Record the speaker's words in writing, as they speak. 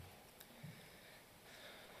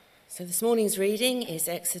So this morning's reading is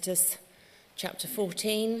Exodus chapter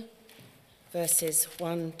 14, verses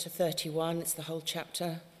 1 to 31. It's the whole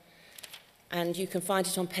chapter. And you can find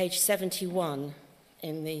it on page 71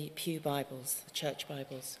 in the Pew Bibles, the church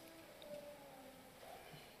Bibles.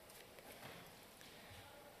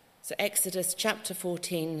 So Exodus chapter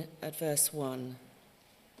 14 at verse 1.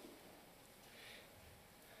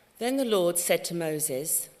 Then the Lord said to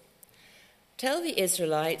Moses, "Tell the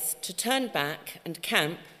Israelites to turn back and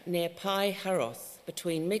camp near Pi-haroth,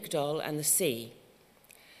 between Migdol and the sea.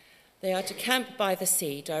 They are to camp by the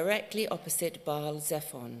sea, directly opposite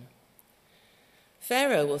Baal-zephon.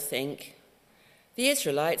 Pharaoh will think, the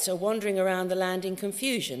Israelites are wandering around the land in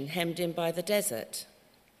confusion, hemmed in by the desert.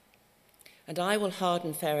 And I will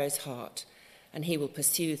harden Pharaoh's heart, and he will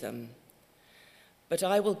pursue them. But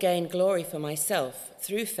I will gain glory for myself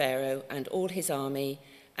through Pharaoh and all his army,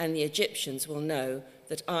 and the Egyptians will know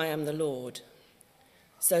that I am the Lord."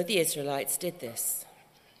 So the Israelites did this.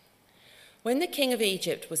 When the king of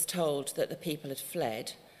Egypt was told that the people had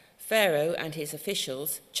fled, Pharaoh and his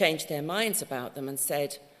officials changed their minds about them and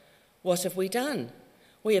said, "What have we done?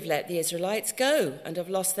 We have let the Israelites go and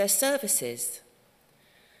have lost their services."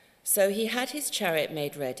 So he had his chariot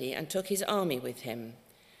made ready and took his army with him.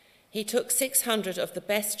 He took 600 of the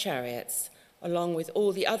best chariots, along with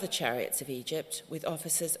all the other chariots of Egypt, with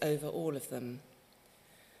officers over all of them.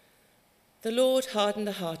 The Lord hardened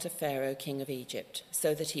the heart of Pharaoh, king of Egypt,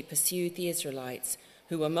 so that he pursued the Israelites,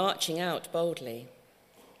 who were marching out boldly.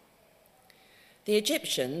 The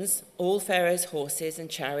Egyptians, all Pharaoh's horses and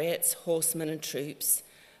chariots, horsemen and troops,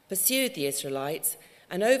 pursued the Israelites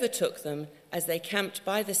and overtook them as they camped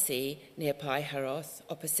by the sea near Pi-haroth,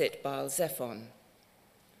 opposite Baal-zephon.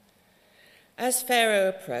 As Pharaoh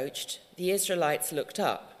approached, the Israelites looked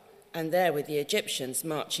up, and there were the Egyptians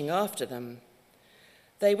marching after them.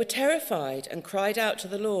 They were terrified and cried out to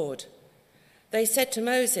the Lord. They said to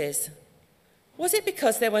Moses, "Was it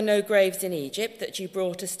because there were no graves in Egypt that you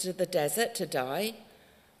brought us to the desert to die?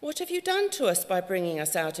 What have you done to us by bringing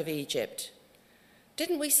us out of Egypt?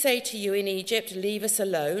 Didn't we say to you in Egypt, 'Leave us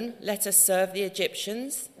alone, let us serve the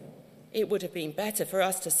Egyptians'? It would have been better for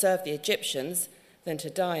us to serve the Egyptians than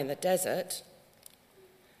to die in the desert."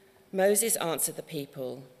 Moses answered the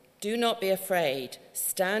people, "Do not be afraid.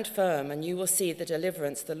 Stand firm, and you will see the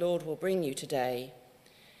deliverance the Lord will bring you today.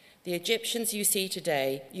 The Egyptians you see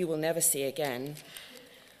today, you will never see again.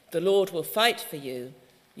 The Lord will fight for you.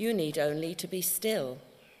 You need only to be still."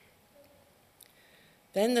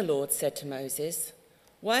 Then the Lord said to Moses,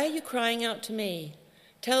 "Why are you crying out to me?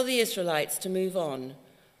 Tell the Israelites to move on.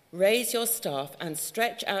 Raise your staff and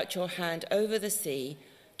stretch out your hand over the sea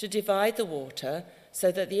to divide the water, so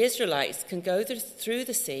that the Israelites can go through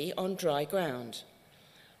the sea on dry ground.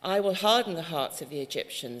 I will harden the hearts of the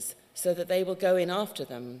Egyptians, so that they will go in after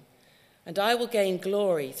them. And I will gain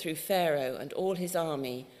glory through Pharaoh and all his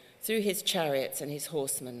army, through his chariots and his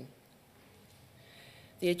horsemen.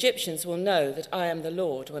 The Egyptians will know that I am the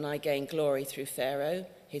Lord when I gain glory through Pharaoh,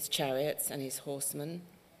 his chariots and his horsemen."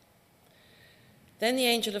 Then the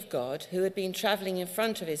angel of God, who had been traveling in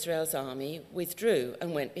front of Israel's army, withdrew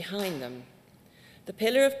and went behind them. The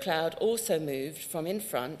pillar of cloud also moved from in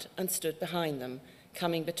front and stood behind them,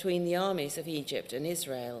 coming between the armies of Egypt and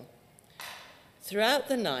Israel. Throughout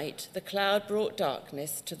the night, the cloud brought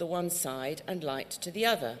darkness to the one side and light to the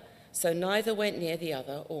other, so neither went near the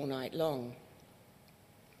other all night long.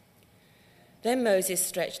 Then Moses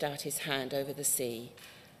stretched out his hand over the sea,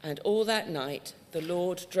 and all that night the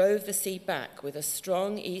Lord drove the sea back with a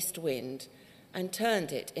strong east wind and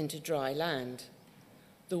turned it into dry land.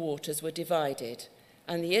 The waters were divided,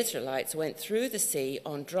 and the Israelites went through the sea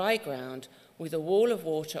on dry ground with a wall of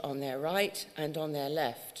water on their right and on their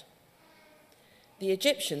left. The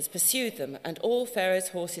Egyptians pursued them, and all Pharaoh's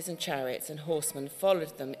horses and chariots and horsemen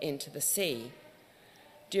followed them into the sea.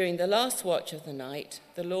 During the last watch of the night,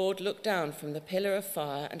 the Lord looked down from the pillar of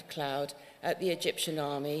fire and cloud at the Egyptian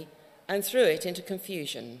army and threw it into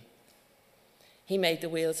confusion. He made the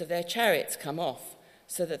wheels of their chariots come off,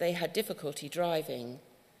 so that they had difficulty driving.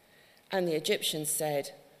 And the Egyptians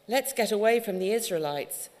said, "Let's get away from the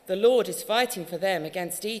Israelites. The Lord is fighting for them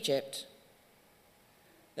against Egypt."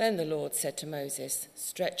 Then the Lord said to Moses,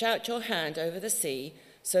 "Stretch out your hand over the sea,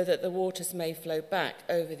 so that the waters may flow back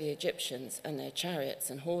over the Egyptians and their chariots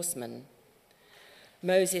and horsemen."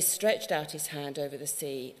 Moses stretched out his hand over the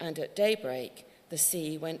sea, and at daybreak the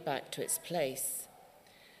sea went back to its place.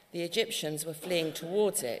 The Egyptians were fleeing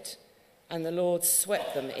towards it, and the Lord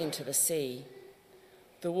swept them into the sea.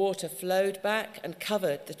 The water flowed back and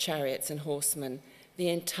covered the chariots and horsemen, the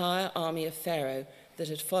entire army of Pharaoh that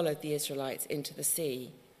had followed the Israelites into the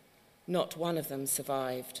sea. Not one of them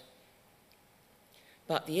survived.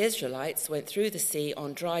 But the Israelites went through the sea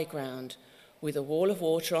on dry ground, with a wall of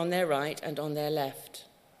water on their right and on their left.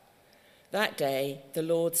 That day the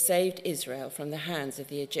Lord saved Israel from the hands of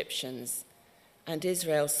the Egyptians, and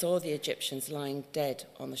Israel saw the Egyptians lying dead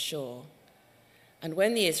on the shore. And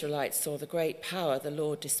when the Israelites saw the great power the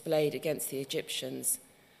Lord displayed against the Egyptians,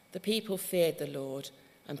 the people feared the Lord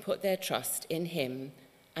and put their trust in him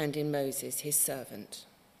and in Moses, his servant.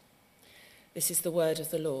 This is the word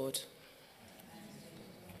of the Lord.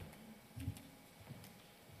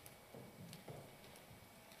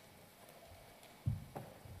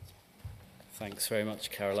 Thanks very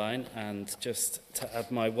much, Caroline. And just to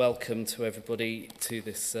add my welcome to everybody to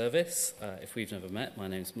this service, if we've never met, my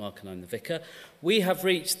name's Mark and I'm the vicar. We have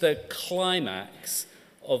reached the climax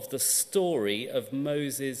of the story of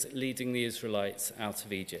Moses leading the Israelites out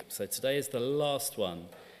of Egypt. So today is the last one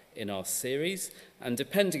in our series. And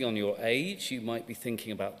depending on your age, you might be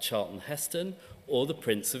thinking about Charlton Heston or the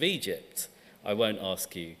Prince of Egypt. I won't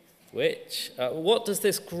ask you which. What does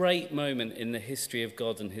this great moment in the history of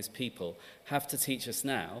God and his people have to teach us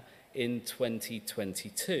now in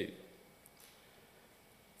 2022?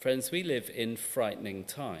 Friends, we live in frightening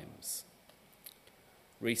times.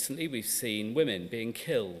 Recently, we've seen women being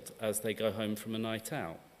killed as they go home from a night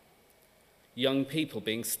out. Young people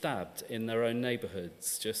being stabbed in their own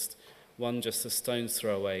neighbourhoods, just a stone's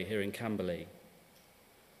throw away here in Camberley.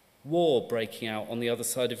 War breaking out on the other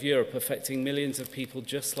side of Europe, affecting millions of people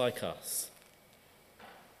just like us.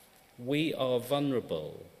 We are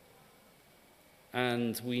vulnerable,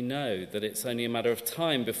 and we know that it's only a matter of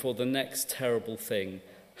time before the next terrible thing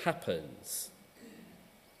happens.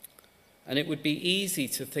 And it would be easy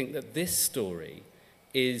to think that this story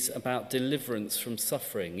is about deliverance from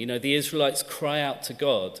suffering. You know, the Israelites cry out to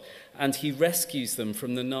God, and he rescues them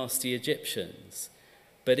from the nasty Egyptians.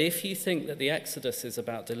 But if you think that the Exodus is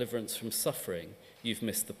about deliverance from suffering, you've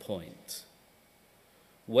missed the point.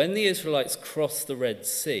 When the Israelites cross the Red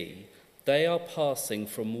Sea, they are passing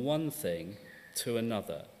from one thing to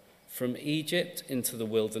another, from Egypt into the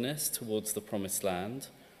wilderness towards the Promised Land,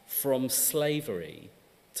 from slavery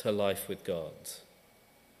to life with God.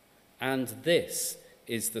 And this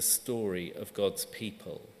is the story of God's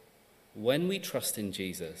people. When we trust in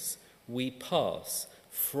Jesus, we pass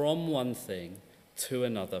from one thing to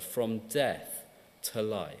another, from death to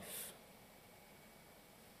life.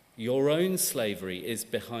 Your own slavery is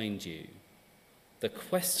behind you. The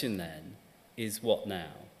question then is, what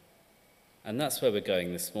now? And that's where we're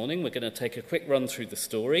going this morning. We're going to take a quick run through the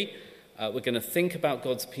story. We're going to think about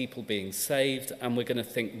God's people being saved, and we're going to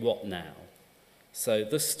think, what now? So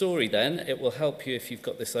the story then, it will help you if you've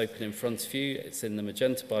got this open in front of you. It's in the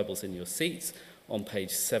Magenta Bibles in your seats on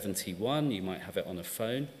page 71. You might have it on a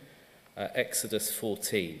phone. Exodus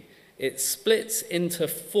 14. It splits into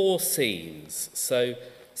 4 scenes. So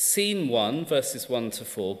scene 1, verses 1 to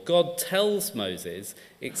 4, God tells Moses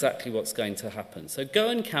exactly what's going to happen. So go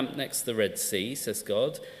and camp next to the Red Sea, says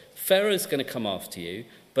God. Pharaoh's going to come after you,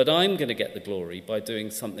 but I'm going to get the glory by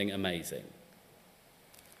doing something amazing.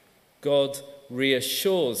 God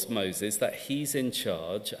reassures Moses that he's in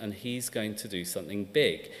charge and he's going to do something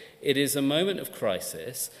big. It is a moment of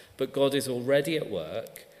crisis, but God is already at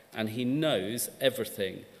work and he knows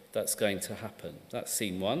everything that's going to happen. That's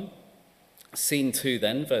scene 1. Scene 2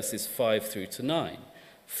 then, verses 5 through to 9.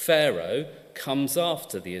 Pharaoh comes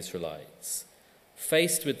after the Israelites.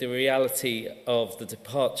 Faced with the reality of the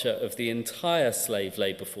departure of the entire slave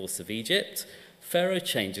labour force of Egypt, Pharaoh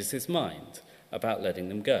changes his mind about letting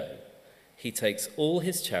them go. He takes all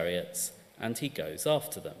his chariots and he goes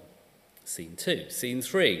after them. Scene 2. Scene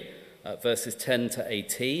 3, verses 10 to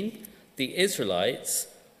 18. The Israelites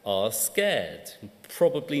are scared,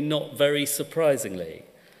 probably not very surprisingly.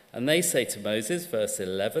 And they say to Moses, verse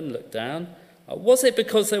 11, look down, was it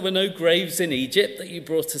because there were no graves in Egypt that you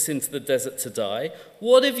brought us into the desert to die?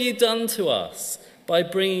 What have you done to us by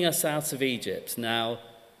bringing us out of Egypt? Now,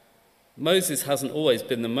 Moses hasn't always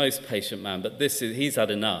been the most patient man, but he's had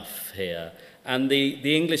enough here. And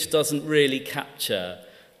the English doesn't really capture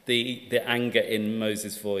the anger in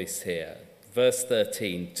Moses' voice here. Verse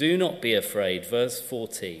 13, do not be afraid. Verse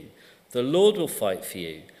 14, the Lord will fight for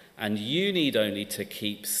you, and you need only to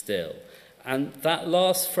keep still. And that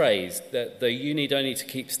last phrase, that the you need only to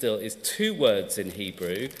keep still, is 2 words in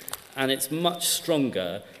Hebrew, and it's much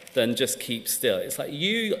stronger than just keep still. It's like,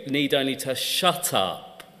 you need only to shut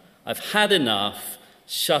up. I've had enough.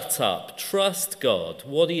 Shut up. Trust God.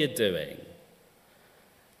 What are you doing?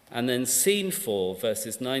 And then scene 4,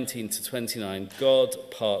 verses 19 to 29, God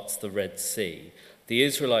parts the Red Sea. The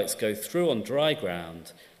Israelites go through on dry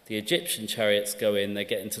ground. The Egyptian chariots go in, they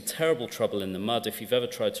get into terrible trouble in the mud. If you've ever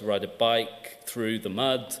tried to ride a bike through the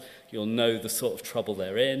mud, you'll know the sort of trouble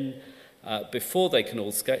they're in. Before they can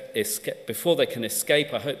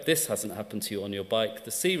escape, I hope this hasn't happened to you on your bike,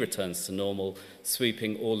 the sea returns to normal,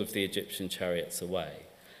 sweeping all of the Egyptian chariots away.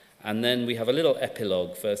 And then we have a little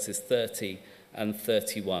epilogue, verses 30 and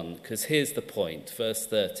 31, because here's the point, verse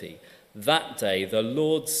 30. That day the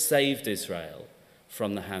Lord saved Israel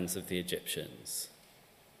from the hands of the Egyptians.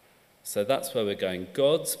 So that's where we're going.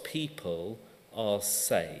 God's people are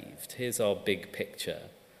saved. Here's our big picture.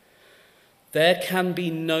 There can be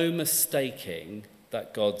no mistaking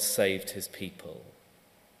that God saved his people.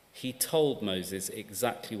 He told Moses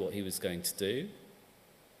exactly what he was going to do.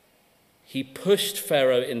 He pushed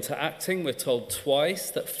Pharaoh into acting. We're told twice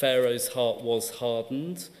that Pharaoh's heart was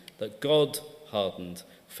hardened, that God hardened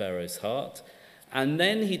Pharaoh's heart. And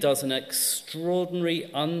then he does an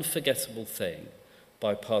extraordinary, unforgettable thing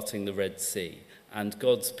by parting the Red Sea, and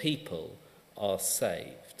God's people are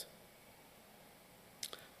saved.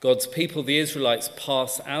 God's people, the Israelites,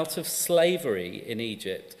 pass out of slavery in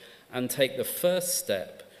Egypt and take the first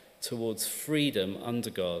step towards freedom under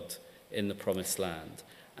God in the Promised Land.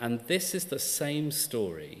 And this is the same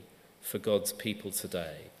story for God's people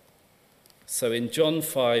today. So in John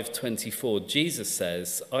 5:24, Jesus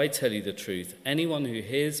says, I tell you the truth, anyone who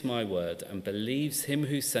hears my word and believes him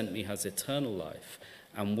who sent me has eternal life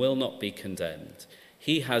and will not be condemned.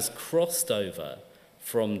 He has crossed over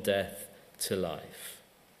from death to life.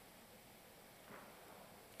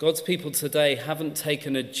 God's people today haven't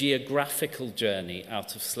taken a geographical journey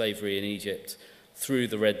out of slavery in Egypt through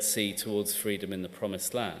the Red Sea towards freedom in the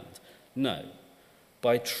Promised Land. No.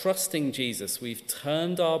 By trusting Jesus, we've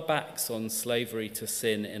turned our backs on slavery to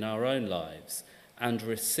sin in our own lives and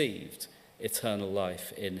received eternal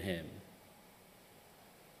life in him.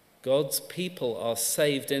 God's people are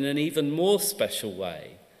saved in an even more special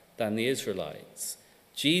way than the Israelites.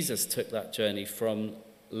 Jesus took that journey from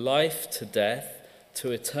life to death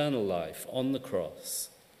to eternal life on the cross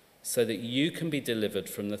so that you can be delivered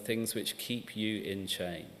from the things which keep you in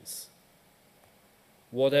chains.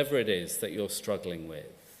 Whatever it is that you're struggling with,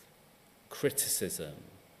 criticism,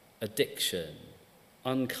 addiction,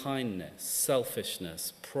 unkindness,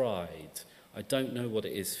 selfishness, pride, I don't know what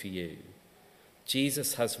it is for you.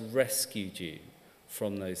 Jesus has rescued you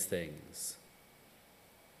from those things.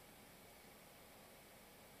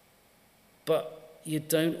 But you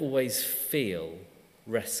don't always feel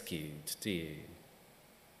rescued, do you?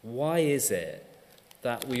 Why is it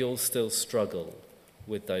that we all still struggle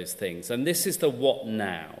with those things? And this is the what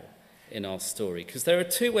now in our story, because there are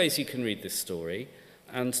two ways you can read this story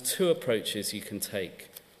and two approaches you can take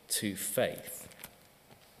to faith.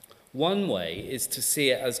 One way is to see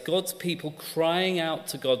it as God's people crying out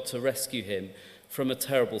to God to rescue him from a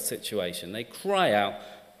terrible situation. They cry out,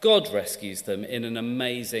 God rescues them in an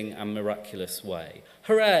amazing and miraculous way.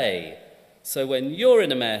 Hooray! So when you're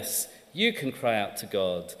in a mess, you can cry out to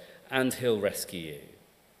God and he'll rescue you.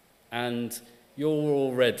 And you're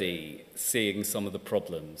already seeing some of the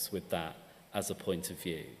problems with that as a point of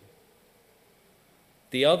view.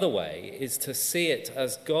 The other way is to see it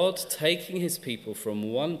as God taking his people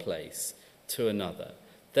from one place to another.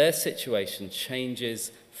 Their situation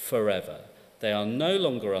changes forever. They are no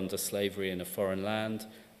longer under slavery in a foreign land.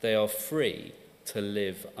 They are free to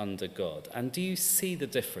live under God. And do you see the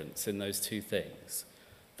difference in those two things?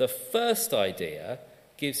 The first idea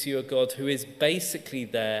gives you a God who is basically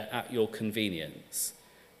there at your convenience,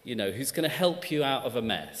 you know, who's going to help you out of a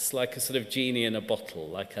mess, like a sort of genie in a bottle,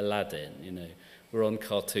 like Aladdin, you know. We're on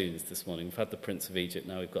cartoons this morning. We've had the Prince of Egypt,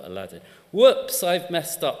 now we've got Aladdin. Whoops, I've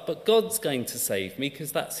messed up, but God's going to save me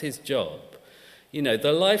because that's his job. You know,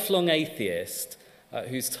 the lifelong atheist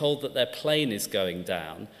who's told that their plane is going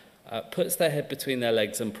down puts their head between their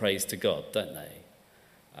legs and prays to God, don't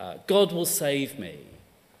they? God will save me.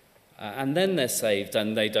 And then they're saved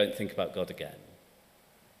and they don't think about God again.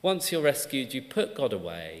 Once you're rescued, you put God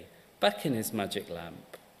away, back in his magic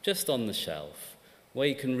lamp, just on the shelf, where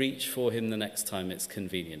you can reach for him the next time it's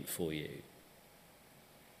convenient for you.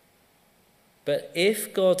 But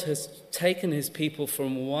if God has taken his people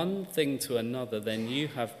from one thing to another, then you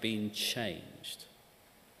have been changed.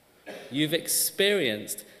 You've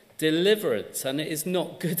experienced deliverance, and it is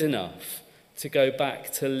not good enough to go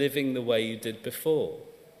back to living the way you did before.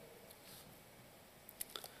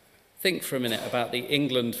 Think for a minute about the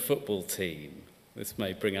England football team. This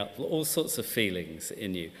may bring up all sorts of feelings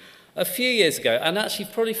in you. A few years ago, and actually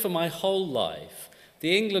probably for my whole life,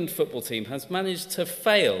 the England football team has managed to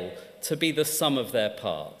fail to be the sum of their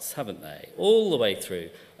parts, haven't they? All the way through.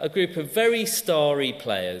 A group of very starry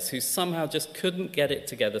players who somehow just couldn't get it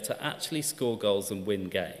together to actually score goals and win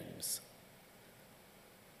games.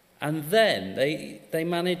 And then they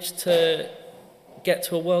managed to get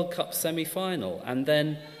to a World Cup semi-final, and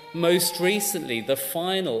then most recently the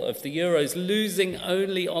final of the Euros, losing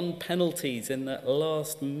only on penalties in that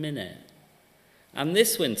last minute. And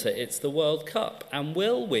this winter it's the World Cup, and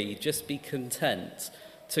will we just be content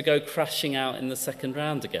to go crashing out in the second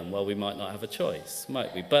round again? Well, we might not have a choice,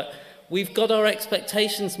 might we? But we've got our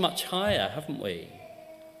expectations much higher, haven't we?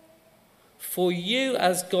 For you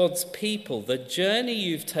as God's people, the journey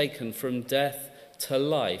you've taken from death to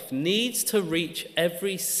life needs to reach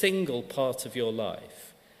every single part of your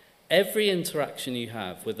life. Every interaction you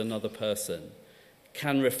have with another person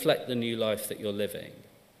can reflect the new life that you're living.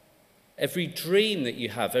 Every dream that you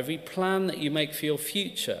have, every plan that you make for your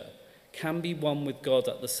future can be one with God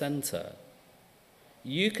at the centre.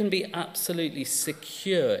 You can be absolutely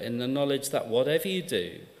secure in the knowledge that whatever you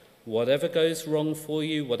do, whatever goes wrong for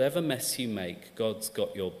you, whatever mess you make, God's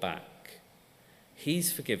got your back.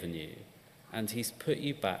 He's forgiven you, and he's put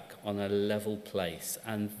you back on a level place.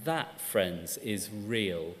 And that, friends, is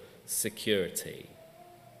real security.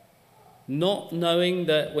 Not knowing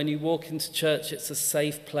that when you walk into church it's a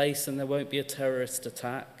safe place and there won't be a terrorist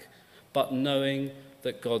attack, but knowing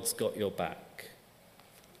that God's got your back.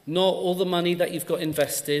 Not all the money that you've got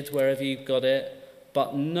invested wherever you've got it,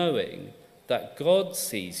 but knowing that God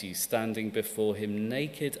sees you standing before him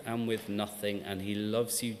naked and with nothing, and he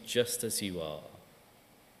loves you just as you are.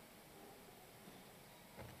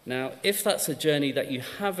 Now, if that's a journey that you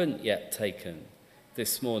haven't yet taken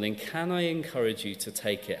this morning, can I encourage you to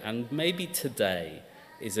take it? And maybe today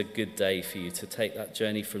is a good day for you to take that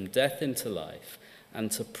journey from death into life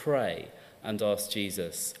and to pray and ask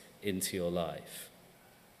Jesus into your life.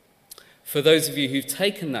 For those of you who've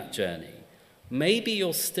taken that journey, maybe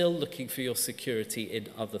you're still looking for your security in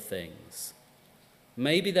other things.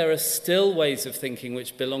 Maybe there are still ways of thinking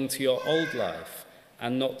which belong to your old life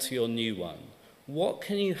and not to your new one. What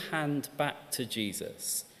can you hand back to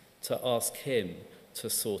Jesus to ask him to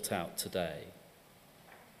sort out today?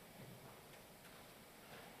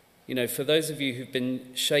 You know, for those of you who've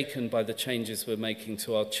been shaken by the changes we're making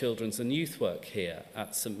to our children's and youth work here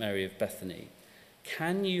at St Mary of Bethany,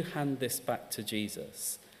 can you hand this back to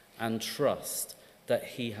Jesus and trust that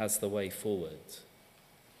he has the way forward?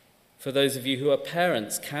 For those of you who are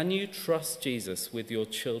parents, can you trust Jesus with your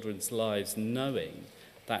children's lives, knowing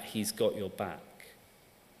that he's got your back?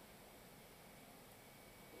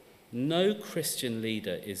 No Christian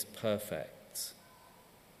leader is perfect.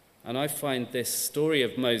 And I find this story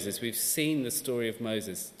of Moses, we've seen the story of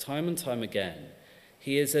Moses time and time again.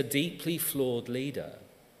 He is a deeply flawed leader.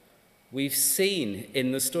 We've seen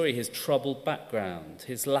in the story his troubled background,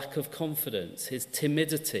 his lack of confidence, his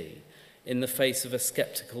timidity in the face of a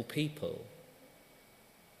skeptical people.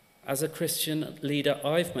 As a Christian leader,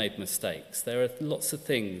 I've made mistakes. There are lots of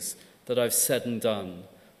things that I've said and done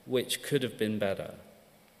which could have been better.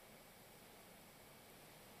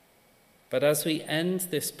 But as we end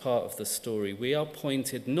this part of the story, we are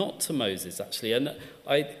pointed not to Moses, actually. And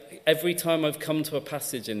every time I've come to a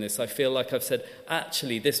passage in this, I feel like I've said,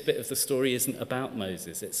 actually, this bit of the story isn't about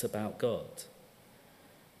Moses, it's about God.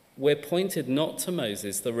 We're pointed not to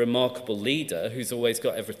Moses, the remarkable leader who's always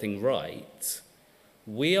got everything right.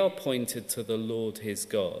 We are pointed to the Lord his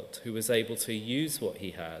God, who was able to use what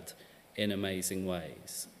he had in amazing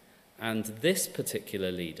ways. And this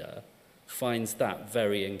particular leader finds that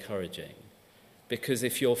very encouraging. Because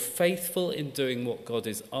if you're faithful in doing what God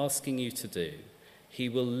is asking you to do, he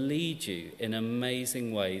will lead you in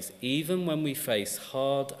amazing ways, even when we face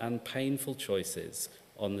hard and painful choices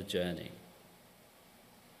on the journey.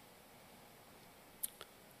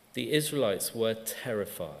 The Israelites were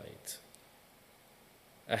terrified.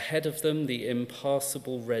 Ahead of them, the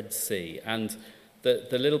impassable Red Sea, and the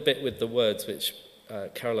little bit with the words, which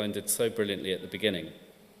Caroline did so brilliantly at the beginning,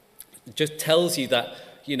 just tells you that,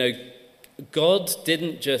 you know, God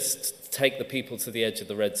didn't just take the people to the edge of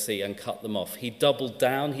the Red Sea and cut them off. He doubled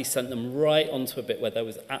down. He sent them right onto a bit where there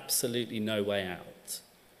was absolutely no way out.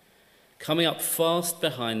 Coming up fast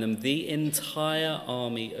behind them, the entire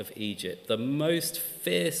army of Egypt, the most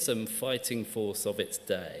fearsome fighting force of its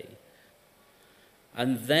day.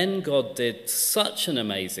 And then God did such an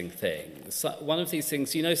amazing thing. One of these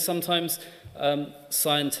things, you know, sometimes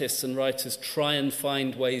scientists and writers try and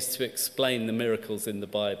find ways to explain the miracles in the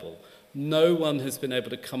Bible. No one has been able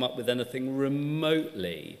to come up with anything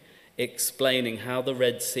remotely explaining how the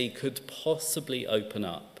Red Sea could possibly open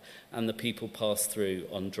up and the people pass through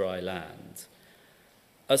on dry land.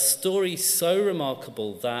 A story so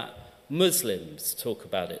remarkable that Muslims talk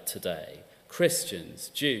about it today, Christians,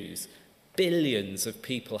 Jews, billions of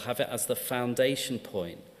people have it as the foundation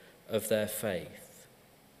point of their faith.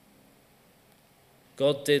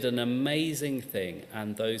 God did an amazing thing,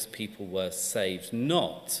 and those people were saved,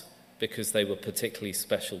 not because they were particularly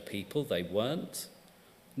special people, they weren't.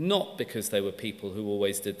 Not because they were people who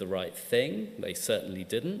always did the right thing, they certainly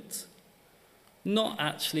didn't. Not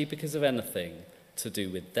actually because of anything to do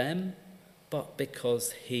with them, but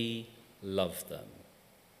because he loved them.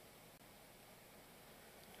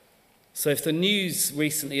 So if the news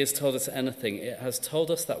recently has told us anything, it has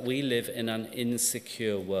told us that we live in an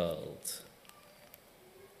insecure world.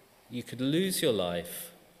 You could lose your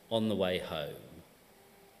life on the way home,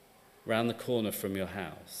 round the corner from your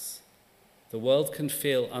house. The world can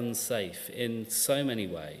feel unsafe in so many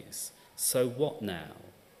ways. So what now?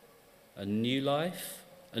 A new life?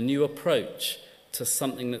 A new approach to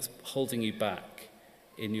something that's holding you back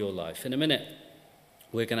in your life? In a minute,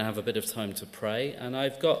 we're going to have a bit of time to pray, and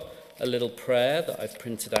I've got a little prayer that I've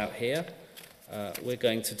printed out here. We're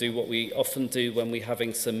going to do what we often do when we're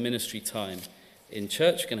having some ministry time in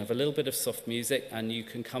church. We're going to have a little bit of soft music, and you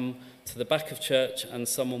can come to the back of church and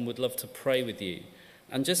someone would love to pray with you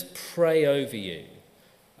and just pray over you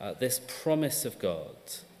this promise of God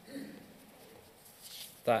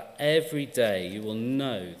that every day you will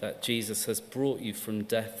know that Jesus has brought you from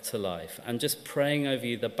death to life, and just praying over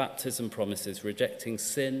you the baptism promises, rejecting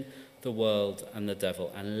sin, the world and the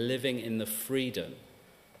devil, and living in the freedom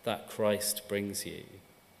that Christ brings you.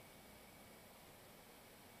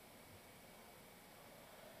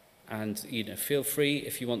 And, feel free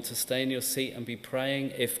if you want to stay in your seat and be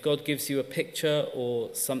praying. If God gives you a picture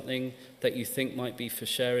or something that you think might be for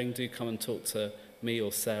sharing, do come and talk to me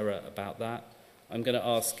or Sarah about that. I'm going to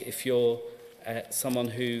ask if you're someone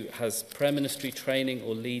who has prayer ministry training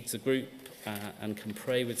or leads a group and can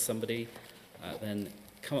pray with somebody, then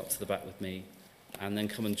come up to the back with me and then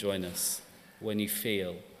come and join us when you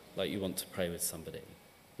feel like you want to pray with somebody.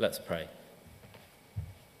 Let's pray.